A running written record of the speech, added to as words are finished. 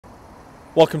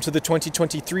Welcome to the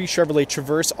 2023 Chevrolet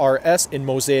Traverse RS in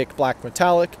Mosaic Black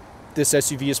Metallic. This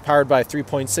SUV is powered by a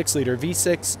 3.6-liter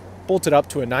V6, bolted up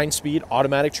to a 9-speed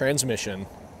automatic transmission.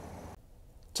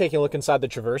 Taking a look inside the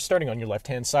Traverse, starting on your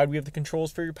left-hand side, we have the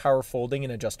controls for your power folding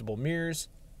and adjustable mirrors,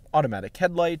 automatic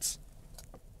headlights,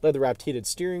 leather-wrapped heated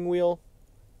steering wheel,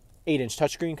 8-inch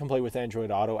touchscreen complete with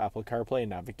Android Auto, Apple CarPlay,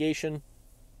 and navigation,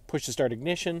 push-to-start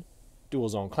ignition,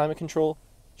 dual-zone climate control,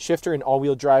 shifter and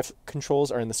all-wheel drive controls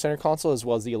are in the center console, as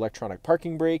well as the electronic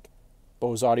parking brake,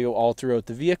 Bose audio all throughout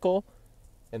the vehicle,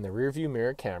 and the rearview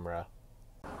mirror camera.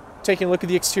 Taking a look at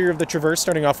the exterior of the Traverse,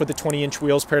 starting off with the 20-inch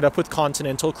wheels paired up with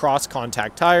Continental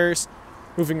cross-contact tires.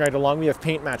 Moving right along, we have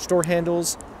paint-matched door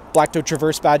handles, black-toed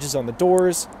Traverse badges on the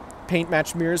doors,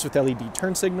 paint-matched mirrors with LED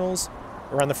turn signals.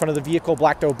 Around the front of the vehicle,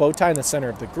 black-toed bow tie in the center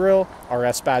of the grille,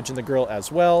 RS badge in the grille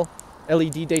as well,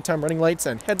 LED daytime running lights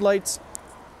and headlights.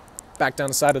 Back down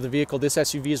the side of the vehicle, this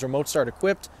SUV is remote start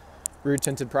equipped, rear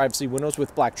tinted privacy windows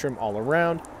with black trim all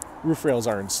around, roof rails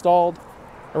are installed.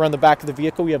 Around the back of the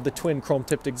vehicle, we have the twin chrome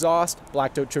tipped exhaust,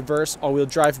 black-toed Traverse, all-wheel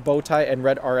drive bow tie and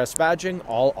red RS badging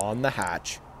all on the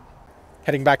hatch.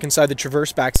 Heading back inside the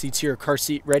Traverse, back seats here are car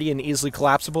seat ready and easily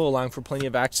collapsible, allowing for plenty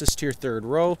of access to your third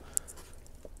row.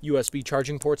 USB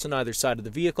charging ports on either side of the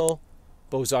vehicle.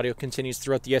 Bose audio continues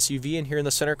throughout the SUV, and here in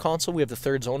the center console we have the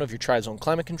third zone of your tri-zone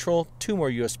climate control, 2 more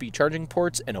USB charging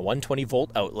ports, and a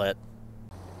 120-volt outlet.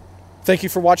 Thank you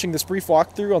for watching this brief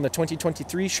walkthrough on the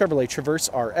 2023 Chevrolet Traverse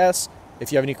RS.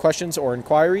 If you have any questions or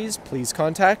inquiries, please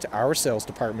contact our sales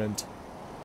department.